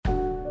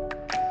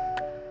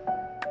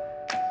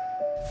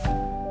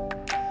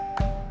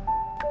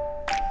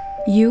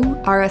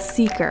You are a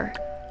seeker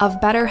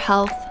of better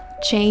health,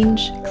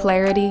 change,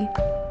 clarity.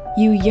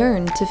 You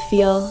yearn to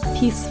feel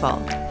peaceful,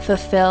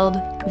 fulfilled,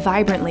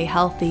 vibrantly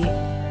healthy.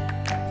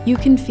 You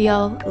can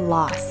feel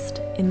lost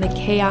in the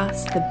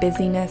chaos, the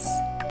busyness,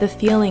 the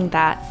feeling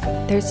that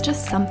there's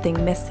just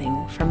something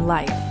missing from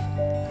life.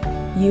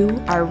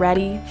 You are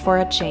ready for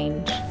a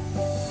change.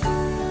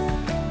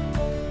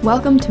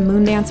 Welcome to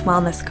Moondance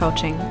Wellness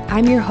Coaching.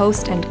 I'm your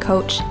host and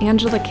coach,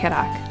 Angela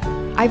Kiddock.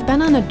 I've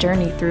been on a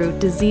journey through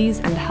disease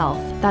and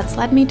health that's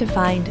led me to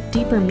find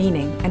deeper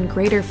meaning and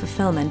greater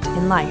fulfillment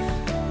in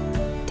life.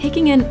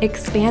 Taking an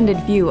expanded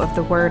view of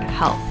the word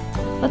health,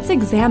 let's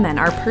examine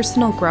our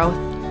personal growth,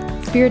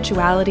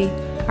 spirituality,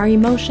 our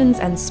emotions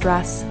and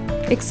stress,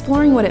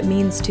 exploring what it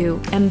means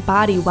to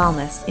embody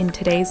wellness in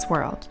today's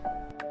world.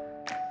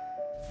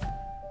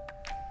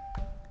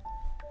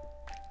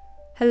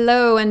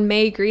 Hello and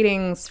May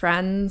greetings,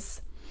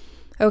 friends.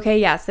 Okay,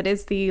 yes, it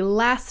is the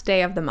last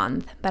day of the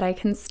month, but I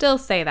can still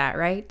say that,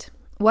 right?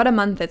 What a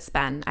month it's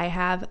been. I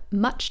have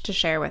much to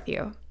share with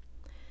you.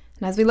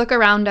 And as we look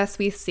around us,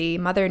 we see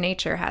Mother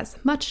Nature has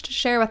much to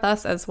share with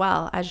us as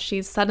well, as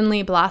she's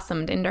suddenly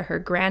blossomed into her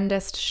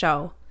grandest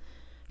show.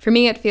 For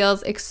me, it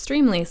feels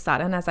extremely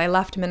sudden as I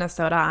left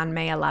Minnesota on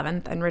May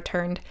 11th and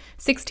returned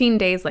 16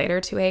 days later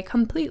to a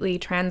completely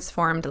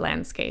transformed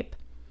landscape.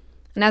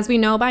 And as we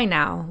know by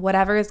now,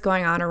 whatever is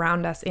going on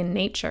around us in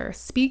nature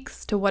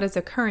speaks to what is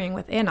occurring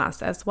within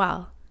us as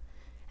well.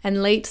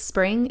 And late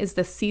spring is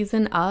the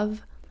season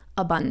of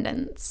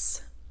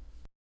abundance.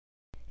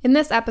 In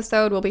this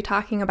episode, we'll be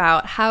talking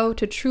about how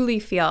to truly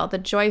feel the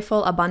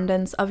joyful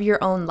abundance of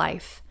your own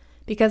life,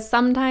 because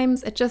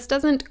sometimes it just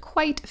doesn't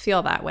quite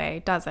feel that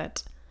way, does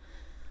it?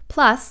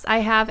 Plus, I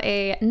have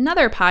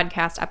another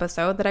podcast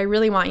episode that I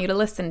really want you to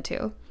listen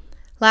to.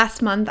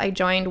 Last month, I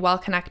joined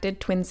Well-Connected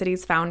Twin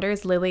Cities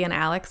founders Lily and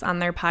Alex on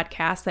their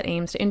podcast that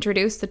aims to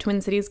introduce the Twin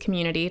Cities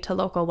community to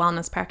local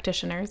wellness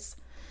practitioners.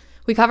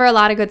 We cover a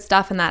lot of good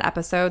stuff in that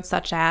episode,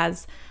 such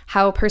as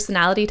how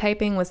personality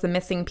typing was the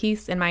missing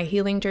piece in my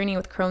healing journey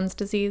with Crohn's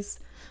disease,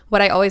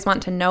 what I always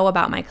want to know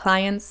about my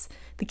clients,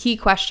 the key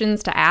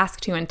questions to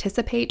ask to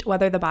anticipate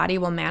whether the body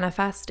will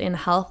manifest in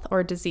health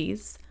or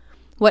disease,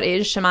 what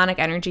is shamanic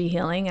energy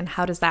healing and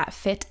how does that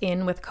fit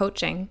in with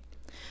coaching,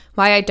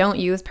 why I don't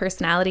use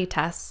personality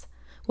tests,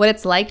 what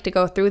it's like to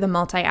go through the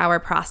multi-hour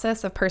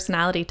process of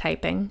personality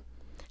typing,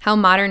 how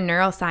modern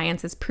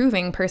neuroscience is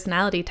proving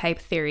personality type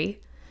theory,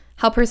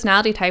 how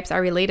personality types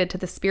are related to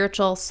the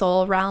spiritual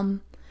soul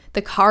realm,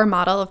 the CAR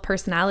model of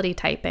personality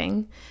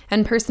typing,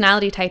 and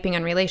personality typing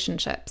in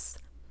relationships.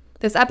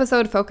 This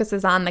episode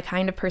focuses on the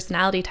kind of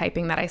personality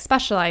typing that I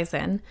specialize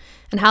in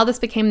and how this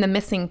became the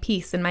missing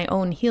piece in my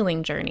own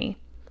healing journey.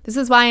 This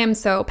is why I'm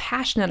so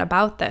passionate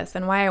about this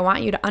and why I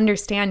want you to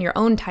understand your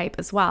own type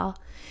as well.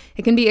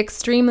 It can be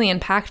extremely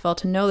impactful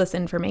to know this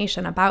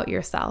information about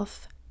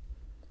yourself.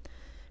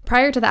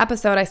 Prior to the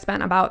episode, I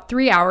spent about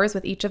 3 hours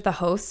with each of the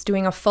hosts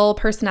doing a full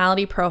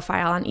personality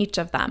profile on each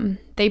of them.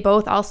 They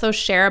both also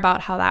share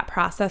about how that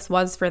process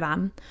was for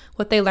them,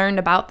 what they learned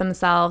about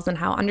themselves, and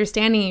how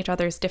understanding each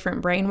other's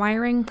different brain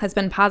wiring has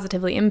been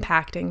positively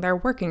impacting their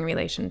working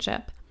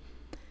relationship.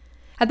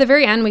 At the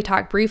very end, we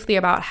talked briefly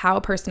about how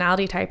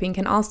personality typing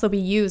can also be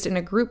used in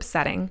a group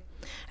setting,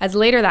 as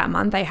later that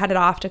month I headed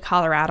off to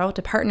Colorado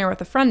to partner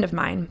with a friend of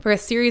mine for a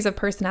series of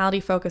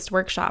personality-focused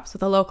workshops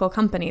with a local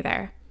company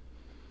there.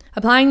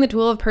 Applying the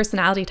tool of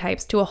personality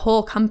types to a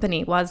whole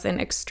company was an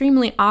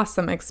extremely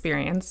awesome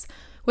experience,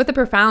 with a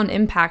profound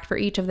impact for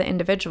each of the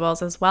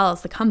individuals as well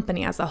as the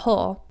company as a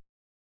whole.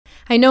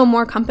 I know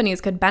more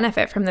companies could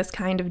benefit from this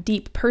kind of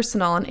deep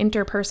personal and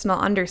interpersonal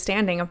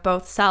understanding of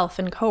both self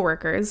and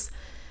coworkers,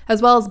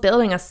 as well as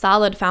building a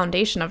solid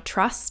foundation of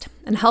trust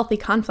and healthy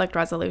conflict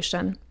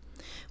resolution.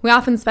 We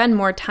often spend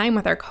more time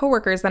with our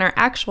coworkers than our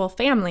actual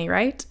family,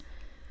 right?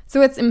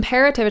 So it's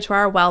imperative to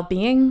our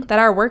well-being that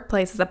our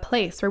workplace is a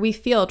place where we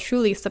feel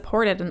truly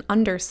supported and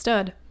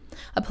understood,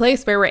 a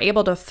place where we're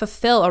able to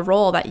fulfill a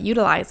role that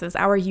utilizes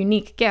our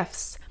unique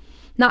gifts,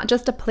 not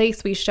just a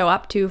place we show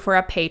up to for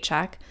a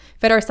paycheck,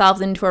 fit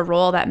ourselves into a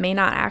role that may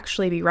not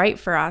actually be right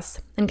for us,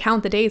 and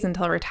count the days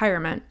until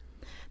retirement.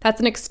 That's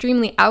an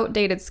extremely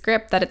outdated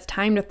script that it's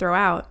time to throw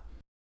out.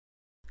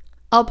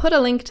 I'll put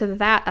a link to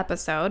that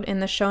episode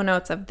in the show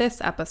notes of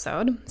this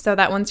episode, so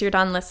that once you're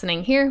done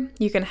listening here,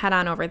 you can head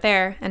on over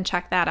there and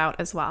check that out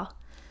as well.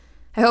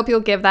 I hope you'll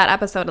give that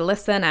episode a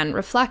listen and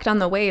reflect on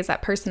the ways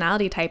that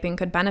personality typing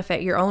could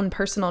benefit your own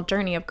personal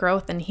journey of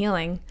growth and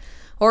healing,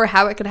 or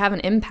how it could have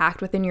an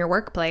impact within your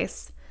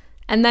workplace.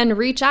 And then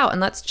reach out and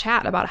let's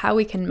chat about how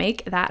we can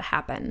make that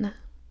happen.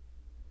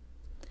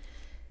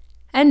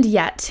 And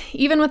yet,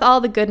 even with all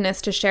the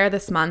goodness to share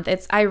this month,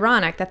 it's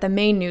ironic that the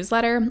May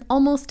newsletter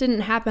almost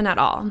didn't happen at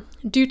all,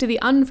 due to the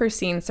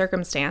unforeseen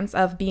circumstance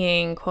of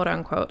being,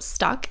 quote-unquote,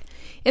 stuck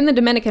in the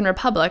Dominican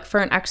Republic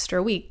for an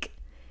extra week.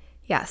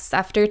 Yes,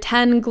 after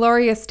 10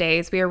 glorious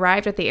days, we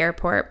arrived at the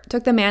airport,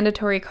 took the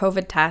mandatory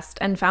COVID test,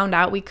 and found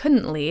out we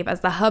couldn't leave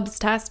as the Hubs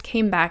test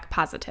came back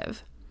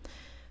positive.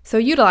 So,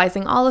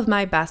 utilizing all of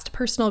my best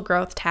personal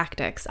growth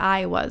tactics,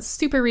 I was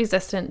super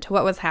resistant to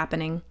what was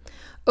happening,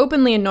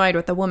 openly annoyed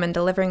with the woman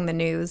delivering the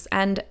news,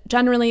 and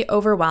generally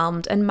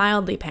overwhelmed and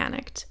mildly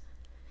panicked.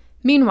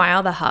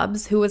 Meanwhile, the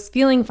Hubs, who was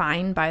feeling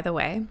fine, by the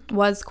way,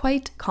 was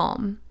quite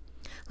calm.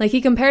 Like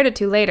he compared it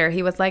to later,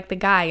 he was like the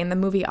guy in the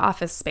movie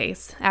Office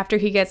Space after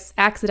he gets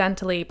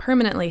accidentally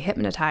permanently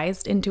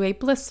hypnotized into a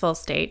blissful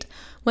state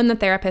when the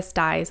therapist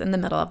dies in the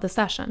middle of the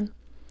session.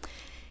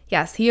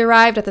 Yes, he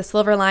arrived at the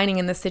silver lining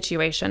in the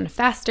situation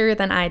faster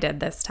than I did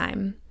this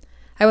time.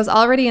 I was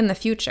already in the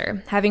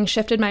future, having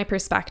shifted my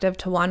perspective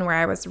to one where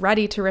I was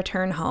ready to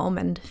return home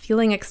and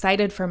feeling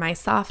excited for my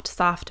soft,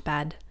 soft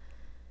bed.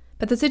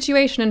 But the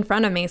situation in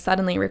front of me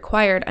suddenly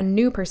required a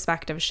new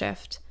perspective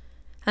shift.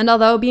 And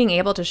although being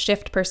able to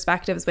shift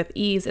perspectives with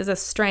ease is a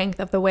strength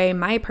of the way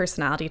my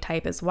personality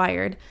type is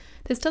wired,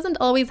 this doesn't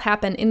always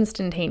happen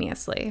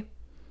instantaneously.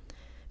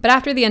 But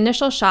after the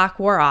initial shock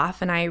wore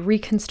off and I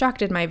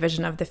reconstructed my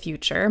vision of the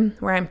future,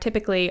 where I'm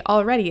typically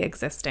already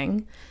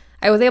existing,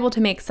 I was able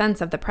to make sense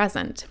of the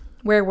present,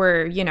 where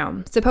we're,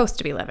 supposed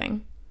to be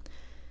living.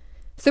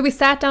 So we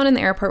sat down in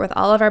the airport with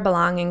all of our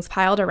belongings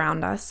piled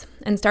around us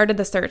and started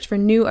the search for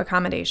new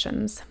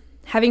accommodations.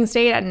 Having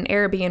stayed at an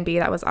Airbnb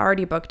that was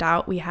already booked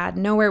out, we had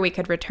nowhere we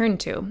could return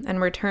to and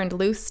were turned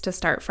loose to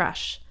start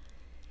fresh.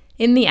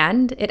 In the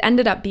end, it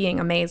ended up being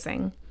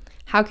amazing.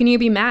 How can you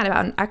be mad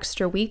about an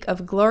extra week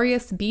of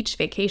glorious beach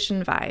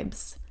vacation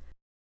vibes?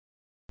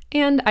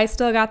 And I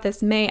still got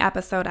this May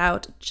episode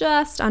out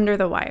just under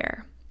the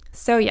wire.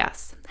 So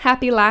yes,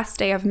 happy last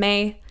day of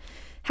May.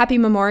 Happy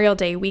Memorial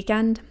Day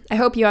weekend. I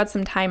hope you had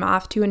some time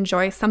off to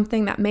enjoy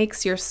something that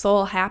makes your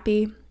soul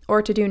happy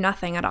or to do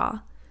nothing at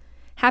all.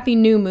 Happy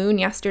new moon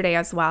yesterday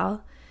as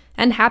well.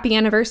 And happy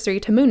anniversary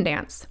to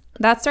Moondance.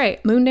 That's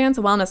right, Moondance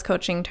Wellness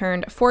Coaching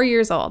turned 4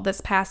 years old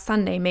this past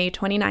Sunday, May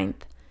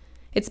 29th.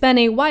 It's been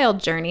a wild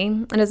journey,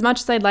 and as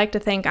much as I'd like to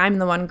think I'm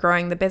the one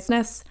growing the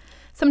business,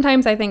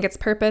 sometimes I think its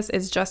purpose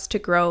is just to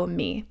grow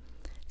me.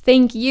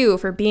 Thank you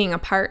for being a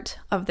part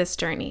of this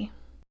journey.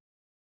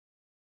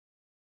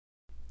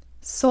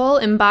 Soul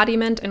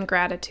embodiment and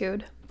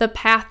gratitude, the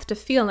path to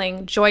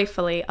feeling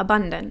joyfully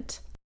abundant.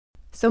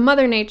 So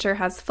Mother Nature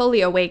has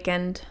fully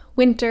awakened,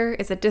 winter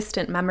is a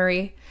distant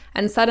memory,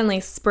 and suddenly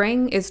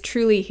spring is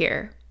truly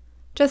here,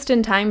 just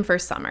in time for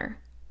summer.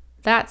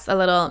 That's a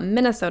little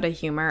Minnesota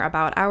humor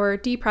about our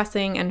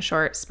depressing and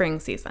short spring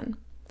season.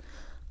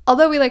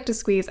 Although we like to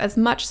squeeze as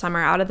much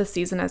summer out of the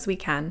season as we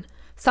can,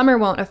 summer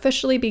won't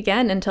officially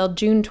begin until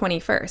June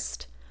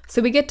 21st,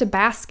 so we get to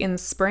bask in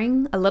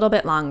spring a little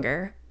bit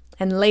longer.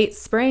 And late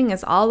spring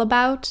is all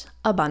about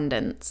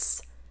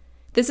abundance.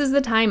 This is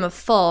the time of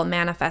full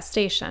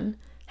manifestation,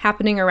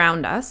 happening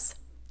around us,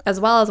 as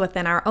well as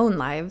within our own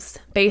lives,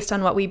 based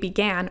on what we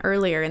began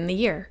earlier in the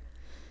year.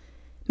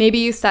 Maybe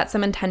you set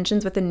some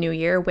intentions with the new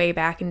year way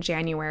back in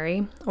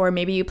January, or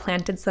maybe you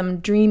planted some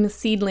dream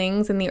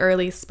seedlings in the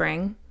early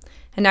spring,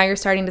 and now you're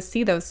starting to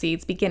see those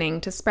seeds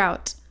beginning to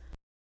sprout.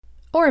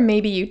 Or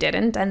maybe you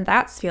didn't, and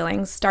that's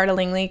feeling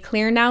startlingly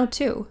clear now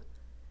too.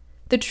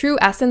 The true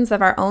essence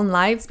of our own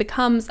lives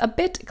becomes a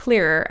bit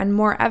clearer and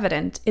more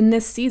evident in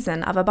this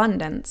season of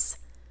abundance.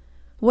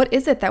 What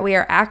is it that we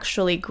are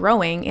actually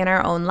growing in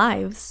our own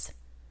lives?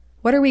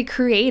 What are we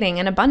creating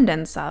an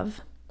abundance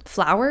of?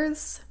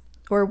 Flowers?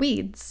 Or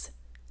weeds?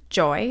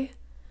 Joy?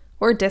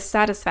 Or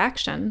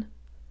dissatisfaction?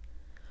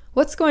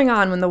 What's going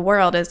on when the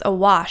world is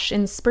awash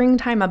in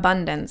springtime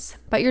abundance,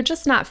 but you're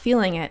just not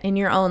feeling it in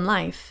your own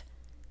life?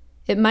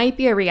 It might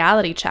be a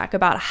reality check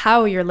about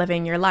how you're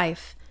living your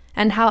life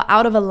and how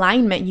out of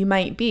alignment you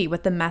might be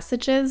with the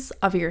messages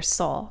of your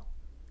soul.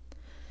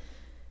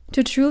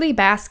 To truly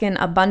bask in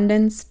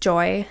abundance,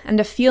 joy, and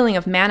a feeling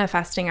of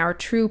manifesting our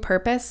true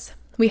purpose,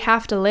 we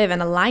have to live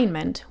in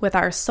alignment with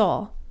our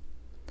soul.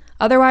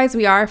 Otherwise,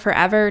 we are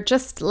forever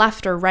just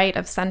left or right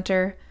of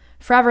center,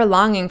 forever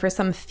longing for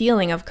some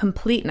feeling of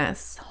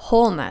completeness,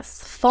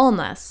 wholeness,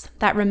 fullness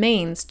that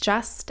remains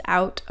just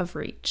out of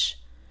reach.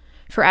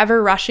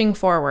 Forever rushing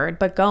forward,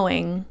 but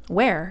going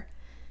where?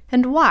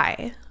 And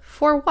why?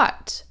 For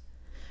what?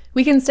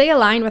 We can stay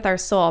aligned with our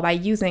soul by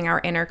using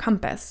our inner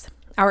compass,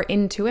 our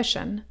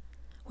intuition.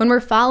 When we're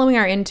following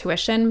our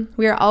intuition,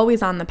 we are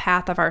always on the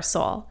path of our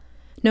soul.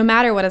 No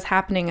matter what is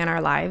happening in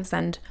our lives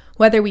and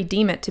whether we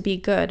deem it to be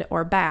good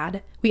or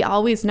bad, we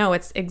always know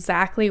it's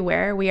exactly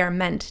where we are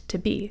meant to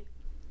be.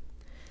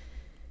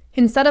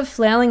 Instead of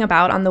flailing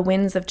about on the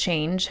winds of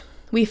change,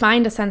 we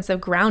find a sense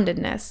of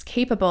groundedness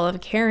capable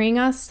of carrying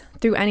us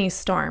through any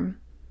storm.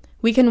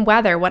 We can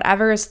weather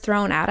whatever is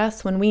thrown at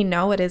us when we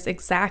know it is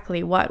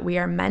exactly what we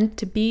are meant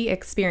to be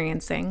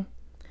experiencing.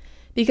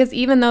 Because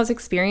even those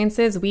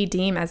experiences we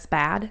deem as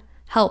bad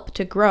help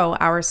to grow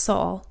our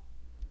soul.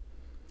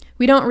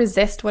 We don't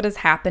resist what is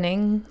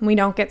happening. We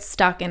don't get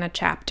stuck in a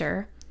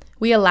chapter.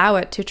 We allow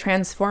it to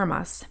transform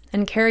us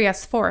and carry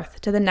us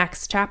forth to the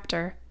next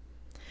chapter.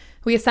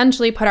 We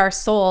essentially put our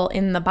soul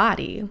in the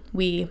body.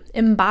 We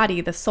embody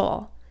the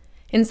soul,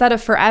 instead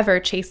of forever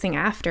chasing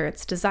after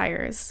its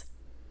desires.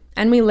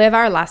 And we live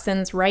our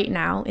lessons right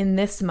now in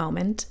this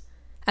moment,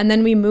 and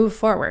then we move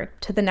forward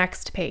to the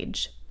next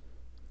page.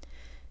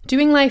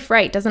 Doing life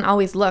right doesn't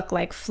always look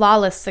like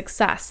flawless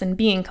success and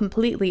being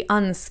completely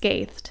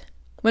unscathed.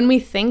 When we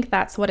think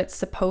that's what it's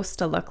supposed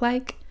to look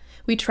like,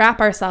 we trap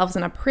ourselves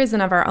in a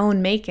prison of our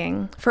own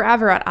making,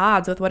 forever at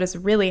odds with what is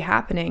really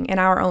happening in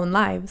our own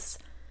lives.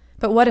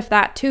 But what if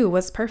that too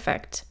was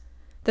perfect?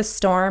 The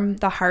storm,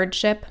 the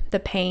hardship, the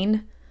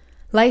pain.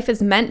 Life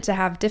is meant to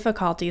have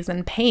difficulties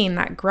and pain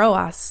that grow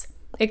us,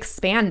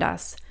 expand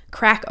us,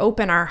 crack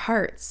open our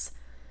hearts.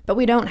 But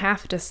we don't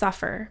have to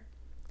suffer.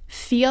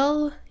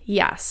 Feel,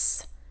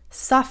 yes.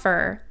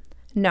 Suffer,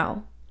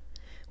 no.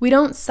 We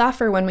don't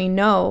suffer when we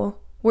know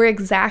we're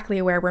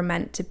exactly where we're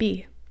meant to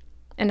be.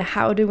 And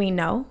how do we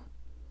know?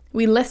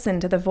 We listen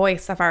to the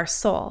voice of our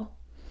soul.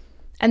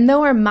 And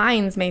though our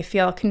minds may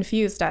feel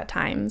confused at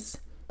times,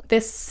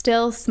 this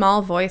still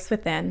small voice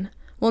within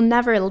will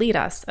never lead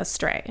us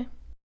astray.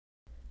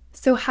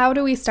 So how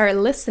do we start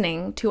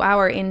listening to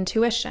our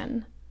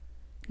intuition?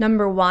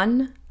 Number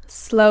 1,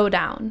 slow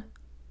down.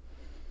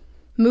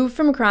 Move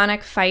from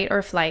chronic fight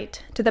or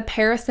flight to the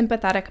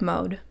parasympathetic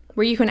mode,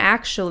 where you can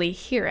actually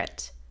hear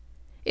it.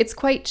 It's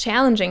quite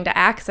challenging to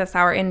access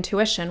our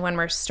intuition when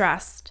we're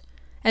stressed,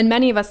 and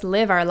many of us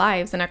live our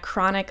lives in a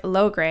chronic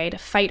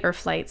low-grade fight or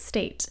flight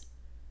state.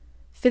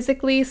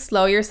 Physically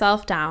slow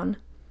yourself down,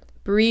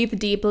 breathe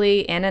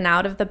deeply in and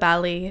out of the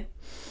belly,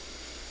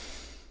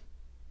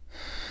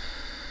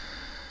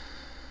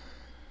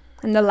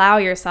 and allow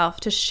yourself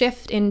to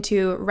shift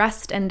into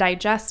rest and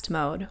digest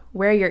mode,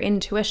 where your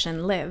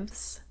intuition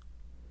lives.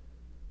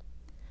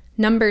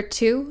 Number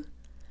 2,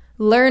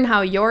 learn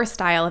how your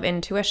style of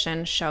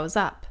intuition shows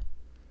up.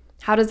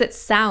 How does it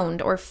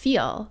sound or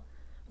feel?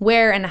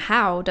 Where and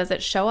how does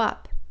it show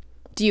up?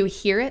 Do you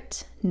hear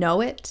it, know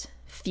it,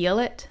 feel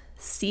it,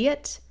 see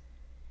it?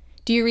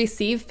 Do you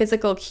receive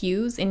physical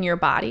cues in your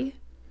body?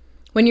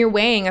 When you're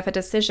weighing if a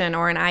decision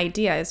or an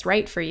idea is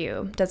right for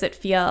you, does it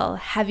feel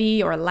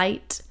heavy or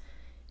light?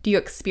 Do you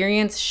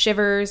experience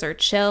shivers or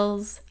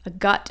chills, a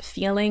gut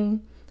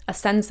feeling, a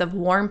sense of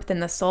warmth in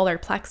the solar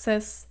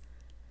plexus?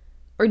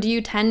 Or do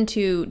you tend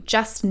to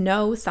just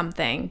know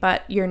something,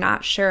 but you're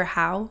not sure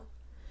how?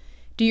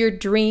 Do your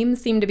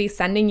dreams seem to be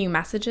sending you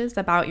messages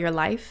about your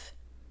life?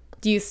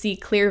 Do you see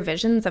clear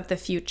visions of the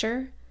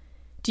future?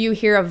 Do you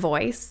hear a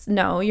voice?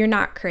 No, you're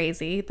not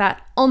crazy.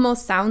 That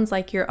almost sounds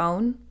like your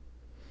own.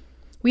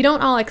 We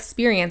don't all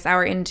experience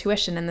our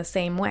intuition in the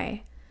same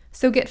way.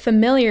 So get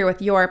familiar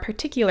with your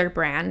particular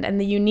brand and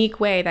the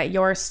unique way that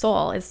your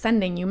soul is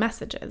sending you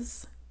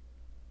messages.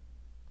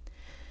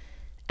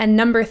 And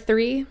number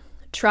 3,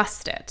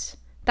 trust it.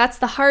 That's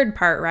the hard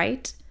part,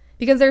 right?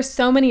 Because there's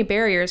so many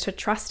barriers to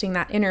trusting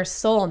that inner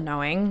soul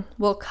knowing.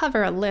 We'll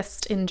cover a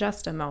list in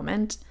just a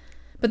moment.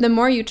 But the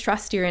more you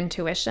trust your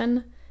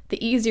intuition,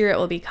 the easier it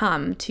will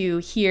become to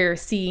hear,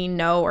 see,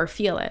 know, or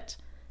feel it,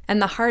 and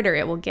the harder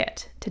it will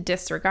get to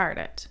disregard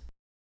it.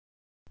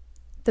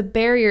 The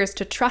barriers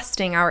to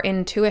trusting our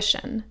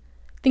intuition.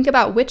 Think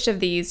about which of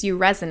these you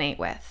resonate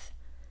with.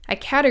 I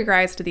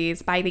categorized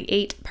these by the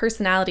 8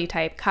 personality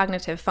type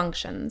cognitive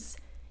functions.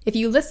 If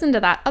you listen to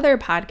that other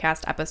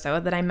podcast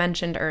episode that I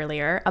mentioned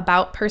earlier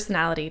about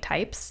personality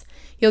types,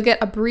 you'll get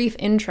a brief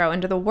intro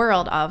into the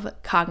world of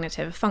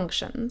cognitive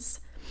functions.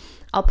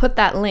 I'll put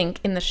that link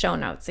in the show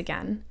notes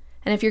again.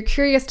 And if you're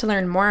curious to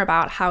learn more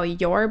about how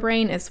your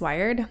brain is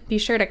wired, be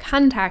sure to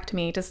contact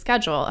me to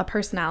schedule a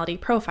personality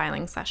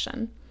profiling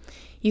session.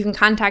 You can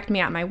contact me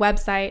at my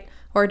website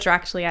or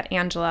directly at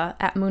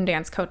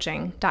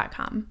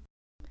angela@moondancecoaching.com.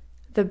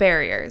 The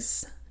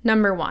barriers.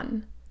 Number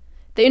 1.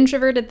 The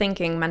introverted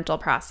thinking mental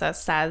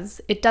process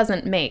says it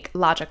doesn't make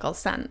logical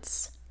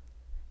sense.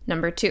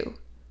 Number 2.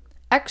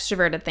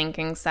 Extroverted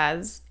thinking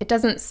says it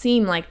doesn't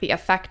seem like the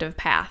effective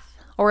path,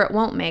 or it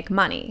won't make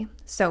money,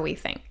 so we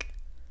think.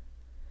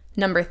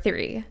 Number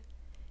 3.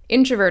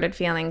 Introverted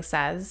feeling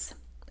says,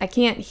 I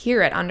can't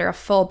hear it under a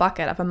full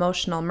bucket of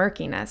emotional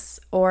murkiness,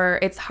 or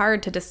it's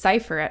hard to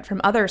decipher it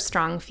from other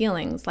strong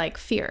feelings like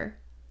fear.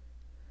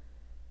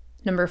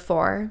 Number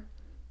 4.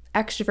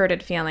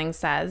 Extroverted feeling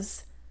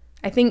says,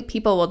 I think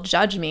people will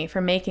judge me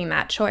for making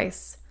that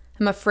choice.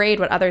 I'm afraid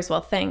what others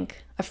will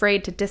think,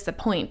 afraid to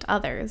disappoint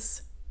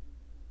others.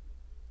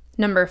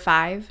 Number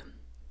 5.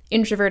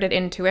 Introverted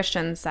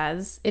intuition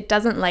says it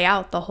doesn't lay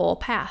out the whole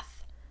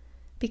path,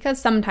 because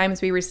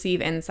sometimes we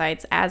receive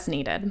insights as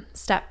needed,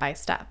 step by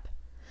step.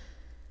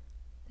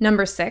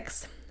 Number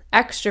 6.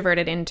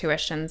 Extroverted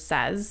intuition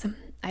says,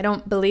 I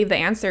don't believe the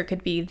answer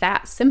could be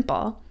that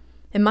simple.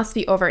 It must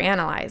be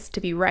overanalyzed to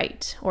be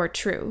right or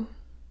true.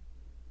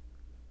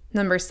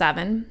 Number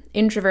 7,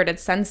 introverted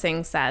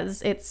sensing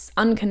says it's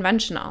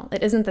unconventional.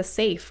 It isn't the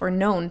safe or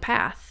known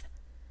path.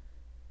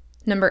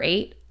 Number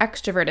 8,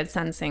 extroverted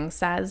sensing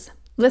says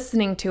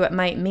listening to it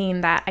might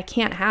mean that I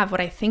can't have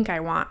what I think I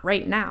want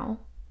right now.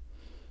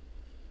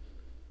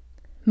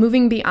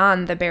 Moving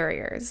beyond the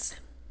barriers.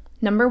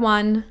 Number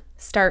 1,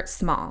 start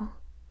small.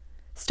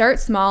 Start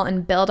small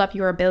and build up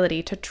your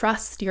ability to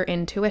trust your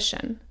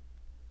intuition.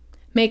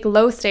 Make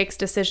low-stakes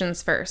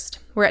decisions first,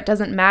 where it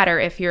doesn't matter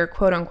if you're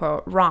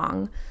quote-unquote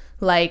wrong,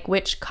 like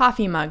which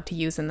coffee mug to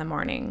use in the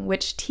morning,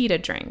 which tea to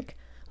drink,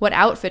 what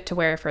outfit to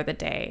wear for the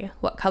day,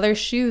 what color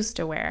shoes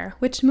to wear,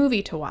 which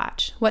movie to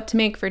watch, what to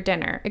make for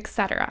dinner,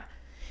 etc.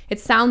 It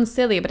sounds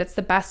silly, but it's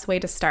the best way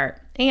to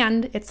start,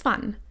 and it's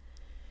fun.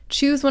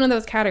 Choose one of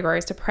those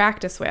categories to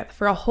practice with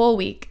for a whole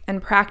week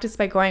and practice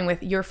by going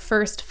with your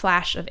first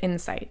flash of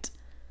insight.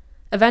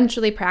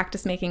 Eventually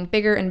practice making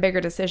bigger and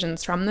bigger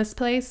decisions from this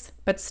place,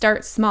 but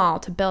start small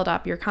to build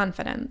up your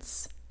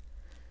confidence.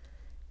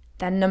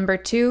 Then number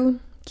 2,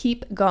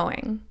 keep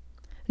going.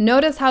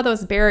 Notice how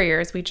those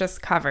barriers we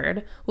just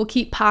covered will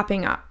keep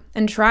popping up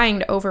and trying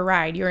to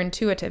override your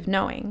intuitive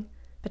knowing,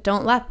 but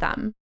don't let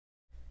them.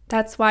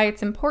 That's why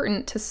it's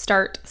important to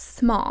start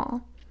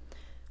small.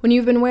 When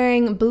you've been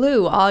wearing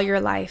blue all your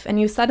life and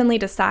you suddenly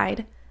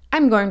decide,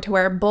 I'm going to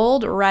wear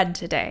bold red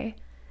today,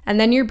 and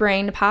then your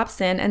brain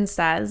pops in and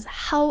says,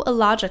 how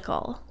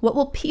illogical, what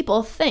will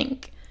people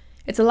think?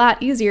 It's a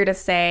lot easier to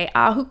say,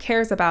 who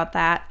cares about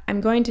that? I'm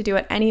going to do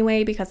it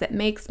anyway because it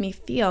makes me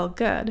feel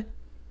good.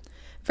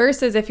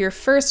 Versus if your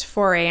first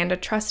foray into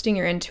trusting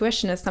your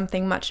intuition is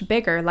something much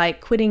bigger,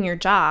 like quitting your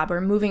job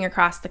or moving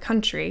across the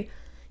country,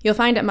 you'll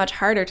find it much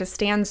harder to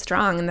stand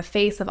strong in the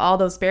face of all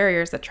those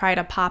barriers that try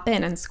to pop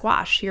in and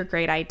squash your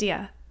great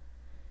idea.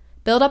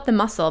 Build up the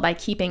muscle by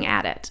keeping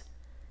at it.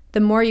 The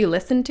more you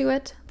listen to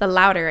it, the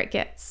louder it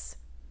gets.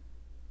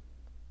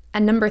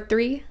 And number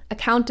 3,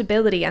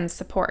 accountability and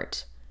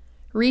support.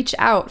 Reach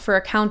out for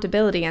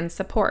accountability and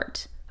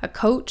support, a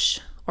coach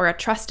or a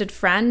trusted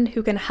friend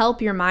who can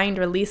help your mind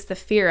release the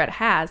fear it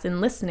has in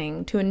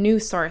listening to a new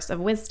source of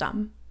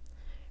wisdom.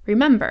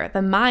 Remember,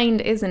 the mind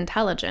is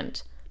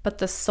intelligent, but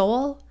the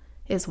soul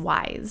is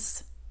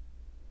wise.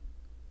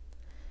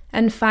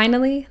 And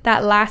finally,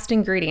 that last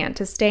ingredient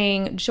to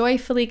staying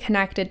joyfully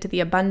connected to the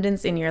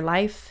abundance in your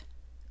life,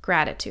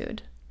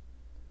 gratitude.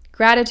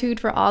 Gratitude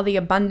for all the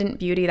abundant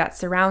beauty that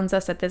surrounds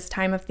us at this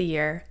time of the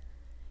year.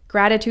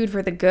 Gratitude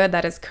for the good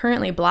that is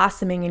currently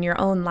blossoming in your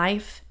own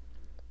life.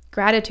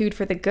 Gratitude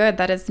for the good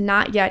that is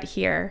not yet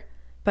here,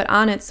 but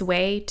on its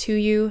way to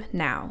you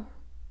now.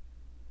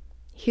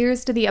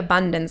 Here's to the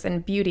abundance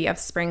and beauty of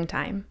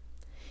springtime.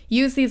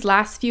 Use these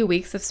last few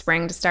weeks of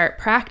spring to start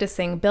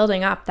practicing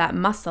building up that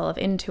muscle of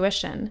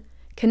intuition,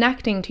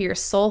 connecting to your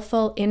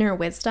soulful inner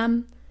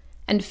wisdom,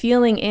 and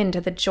feeling into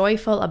the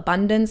joyful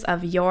abundance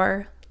of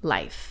your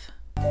life.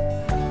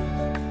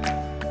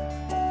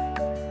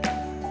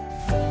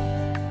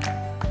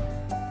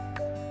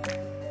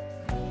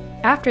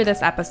 After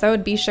this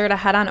episode, be sure to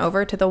head on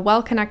over to the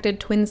Well-Connected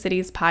Twin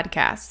Cities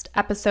podcast,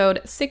 episode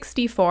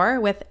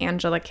 64 with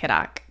Angela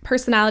Kiddock,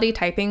 Personality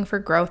Typing for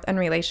Growth and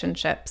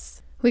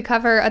Relationships. We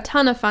cover a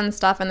ton of fun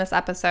stuff in this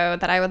episode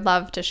that I would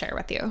love to share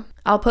with you.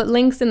 I'll put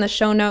links in the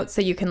show notes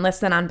so you can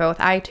listen on both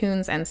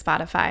iTunes and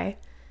Spotify.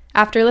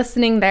 After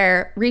listening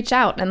there, reach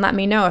out and let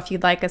me know if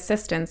you'd like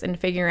assistance in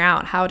figuring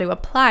out how to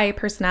apply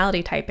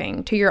personality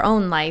typing to your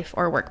own life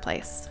or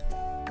workplace.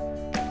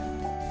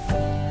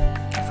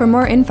 For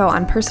more info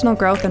on personal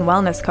growth and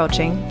wellness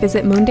coaching,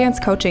 visit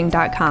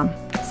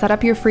moondancecoaching.com. Set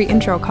up your free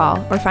intro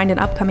call or find an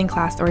upcoming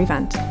class or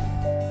event.